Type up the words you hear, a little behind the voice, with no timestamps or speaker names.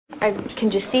I can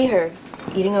just see her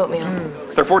eating oatmeal.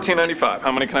 They're $14.95.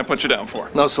 How many can I put you down for?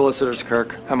 No solicitors,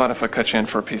 Kirk. How about if I cut you in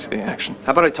for a piece of the action?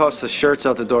 How about I toss the shirts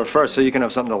out the door first so you can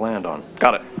have something to land on?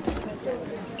 Got it.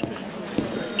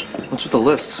 What's with the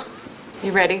lists?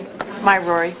 You ready? My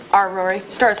Rory, our Rory,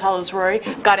 Stars Hollow's Rory,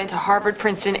 got into Harvard,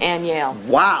 Princeton, and Yale.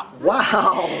 Wow.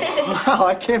 Wow. Wow,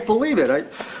 I can't believe it.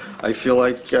 I feel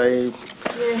like I...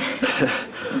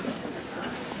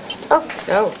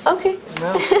 Oh, okay.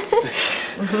 No.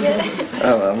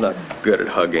 Oh, I'm not good at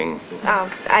hugging.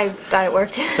 Oh, I thought it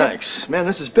worked. Thanks. Man,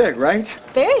 this is big, right?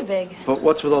 Very big. But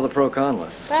what's with all the pro-con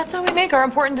lists? That's how we make our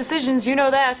important decisions, you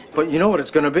know that. But you know what it's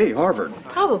going to be, Harvard.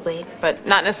 Probably. But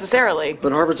not necessarily.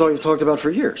 But Harvard's all you've talked about for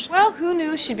years. Well, who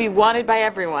knew she'd be wanted by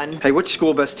everyone? Hey, which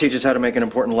school best teaches how to make an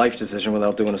important life decision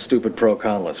without doing a stupid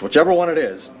pro-con list? Whichever one it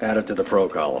is, add it to the pro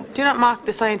column. Do not mock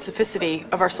the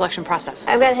scientificity of our selection process.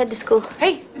 I've got to head to school.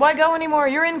 Hey, why go anymore?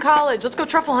 You're in college. Let's go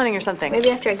truffle hunting or something.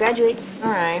 Maybe after I graduate.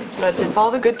 All right, but if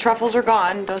all the good truffles are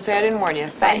gone, don't say I didn't warn you.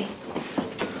 Bye.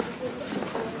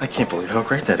 I can't believe how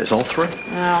great that is, all three.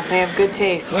 Well, they have good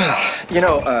taste. You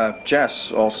know,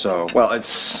 Jess also, well, it's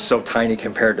so tiny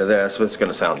compared to this, but it's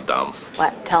going to sound dumb.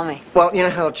 What? Tell me. Well, you know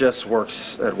how Jess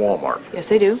works at Walmart?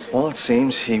 Yes, I do. Well, it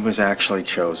seems he was actually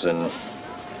chosen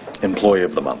Employee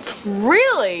of the Month.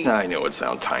 Really? I knew it would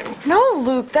sound tiny. No,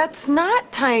 Luke, that's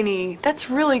not tiny. That's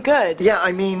really good. Yeah,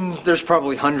 I mean, there's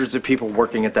probably hundreds of people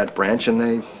working at that branch, and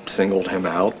they singled him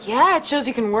out. Yeah, it shows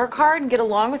you can work hard and get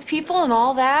along with people and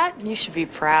all that. You should be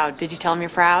proud. Did you tell him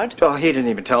you're proud? Oh, he didn't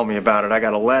even tell me about it. I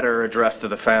got a letter addressed to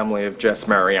the family of Jess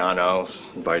Mariano,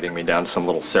 inviting me down to some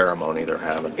little ceremony they're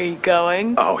having. Are you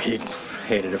going? Oh, he'd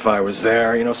hate it if I was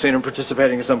there. You know, seeing him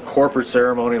participating in some corporate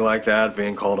ceremony like that,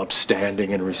 being called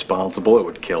upstanding and responsible, it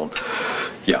would kill him.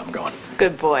 Yeah, I'm going.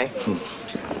 Good boy.